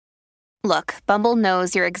Look, Bumble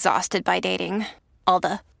knows you're exhausted by dating. All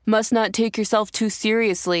the must not take yourself too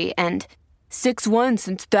seriously and 6'1"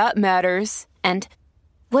 since that matters. And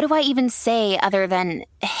what do I even say other than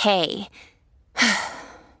hey?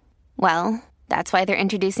 Well, that's why they're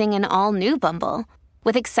introducing an all-new Bumble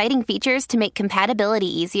with exciting features to make compatibility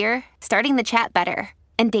easier, starting the chat better,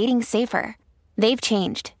 and dating safer. They've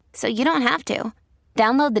changed, so you don't have to.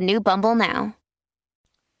 Download the new Bumble now.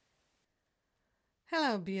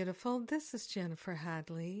 Hello, beautiful. This is Jennifer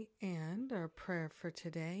Hadley, and our prayer for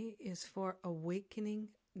today is for awakening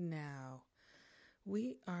now.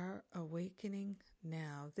 We are awakening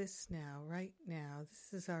now, right now.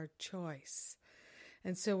 This is our choice.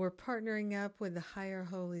 And so we're partnering up with the higher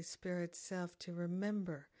Holy Spirit self to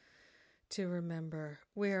remember.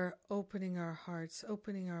 We're opening our hearts,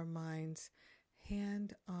 opening our minds,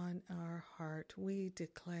 hand on our heart. We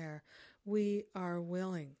declare we are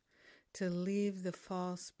willing to leave the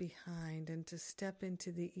false behind and to step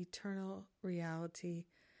into the eternal reality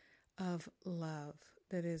of love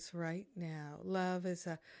that is right now. Love is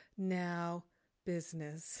a now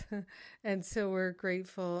business. And so we're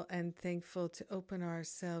grateful and thankful to open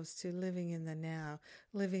ourselves to living in the now,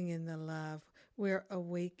 living in the love. We're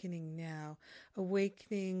awakening now,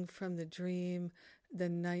 awakening from the dream, the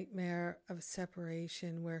nightmare of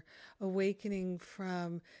separation. We're awakening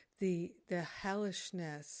from the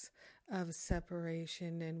hellishness of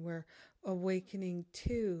separation, and we're awakening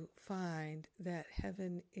to find that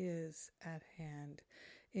heaven is at hand.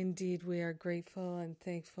 Indeed, we are grateful and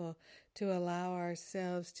thankful to allow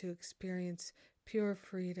ourselves to experience pure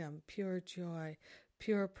freedom, pure joy,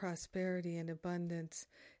 pure prosperity and abundance,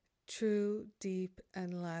 true, deep,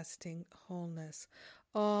 and lasting wholeness.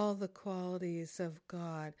 All the qualities of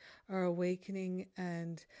God are awakening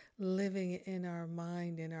and living in our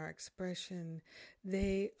mind, in our expression.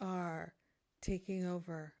 They are taking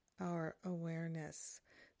over our awareness.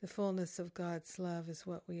 The fullness of God's love is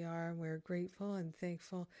what we are, and we're grateful and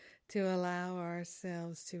thankful to allow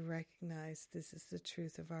ourselves to recognize this is the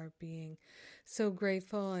truth of our being. So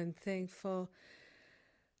grateful and thankful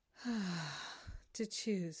to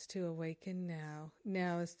choose to awaken now.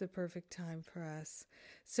 Now is the perfect time for us.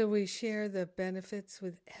 So we share the benefits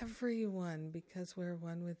with everyone because we're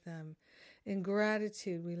one with them. In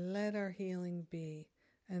gratitude, we let our healing be,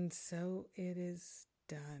 and so it is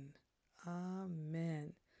done.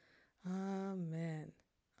 Amen. Amen.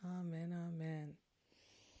 Amen.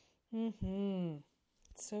 Amen.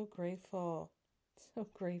 So grateful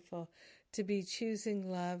to be choosing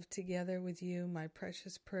love together with you, my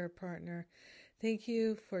precious prayer partner. Thank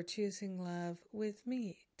you for choosing love with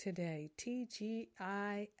me today. TGIF.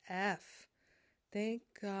 Thank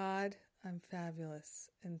God I'm fabulous,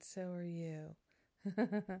 and so are you.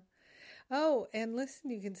 Oh, and listen,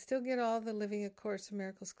 you can still get all the Living A Course in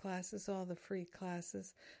Miracles classes, all the free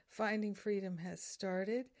classes. Finding Freedom has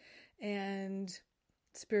started, and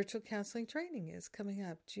spiritual counseling training is coming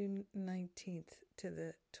up June 19th to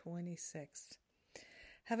the 26th.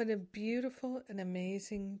 Having a beautiful and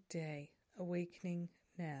amazing day. Awakening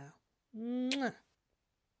now. Mwah.